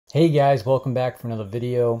Hey guys, welcome back for another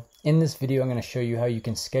video. In this video, I'm going to show you how you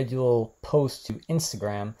can schedule posts to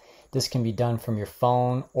Instagram. This can be done from your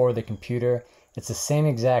phone or the computer. It's the same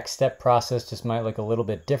exact step process, just might look a little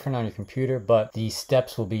bit different on your computer, but the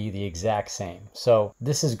steps will be the exact same. So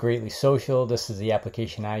this is Greatly Social. This is the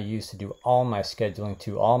application I use to do all my scheduling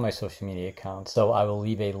to all my social media accounts. So I will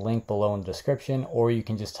leave a link below in the description, or you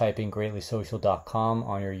can just type in greatlysocial.com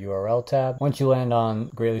on your URL tab. Once you land on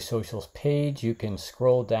Greatly Social's page, you can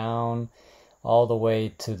scroll down all the way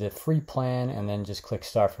to the free plan and then just click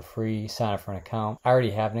start for free, sign up for an account. I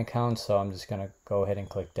already have an account, so I'm just going to go ahead and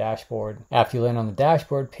click dashboard. After you land on the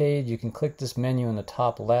dashboard page, you can click this menu in the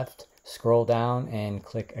top left, scroll down and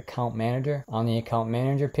click account manager. On the account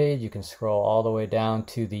manager page, you can scroll all the way down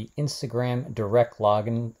to the Instagram direct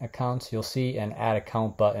login accounts. You'll see an add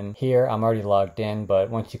account button here. I'm already logged in,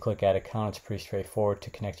 but once you click add account, it's pretty straightforward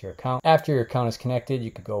to connect your account. After your account is connected,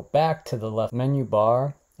 you could go back to the left menu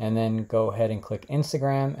bar and then go ahead and click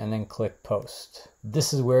Instagram and then click post.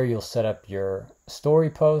 This is where you'll set up your story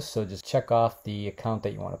post. So just check off the account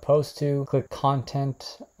that you want to post to. Click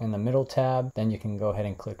content in the middle tab. Then you can go ahead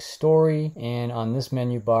and click story. And on this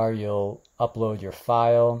menu bar, you'll upload your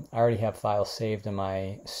file. I already have files saved in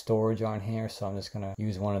my storage on here, so I'm just going to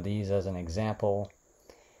use one of these as an example.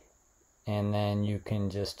 And then you can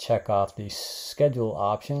just check off the schedule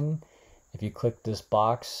option. If you click this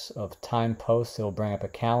box of time posts, it'll bring up a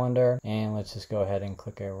calendar, and let's just go ahead and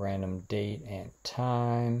click a random date and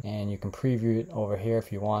time, and you can preview it over here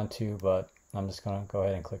if you want to, but I'm just going to go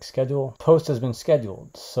ahead and click schedule. Post has been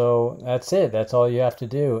scheduled. So that's it. That's all you have to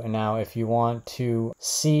do. And now if you want to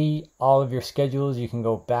see all of your schedules, you can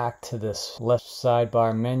go back to this left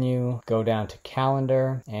sidebar menu, go down to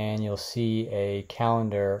calendar, and you'll see a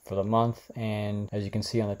calendar for the month. And as you can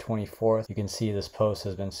see on the 24th, you can see this post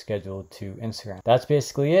has been scheduled to Instagram. That's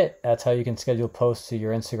basically it. That's how you can schedule posts to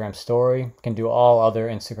your Instagram story. You can do all other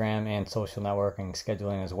Instagram and social networking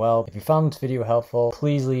scheduling as well. If you found this video helpful,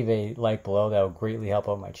 please leave a like below. That will greatly help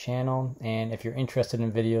out my channel. And if you're interested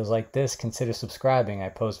in videos like this, consider subscribing. I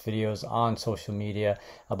post videos on social media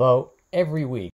about every week.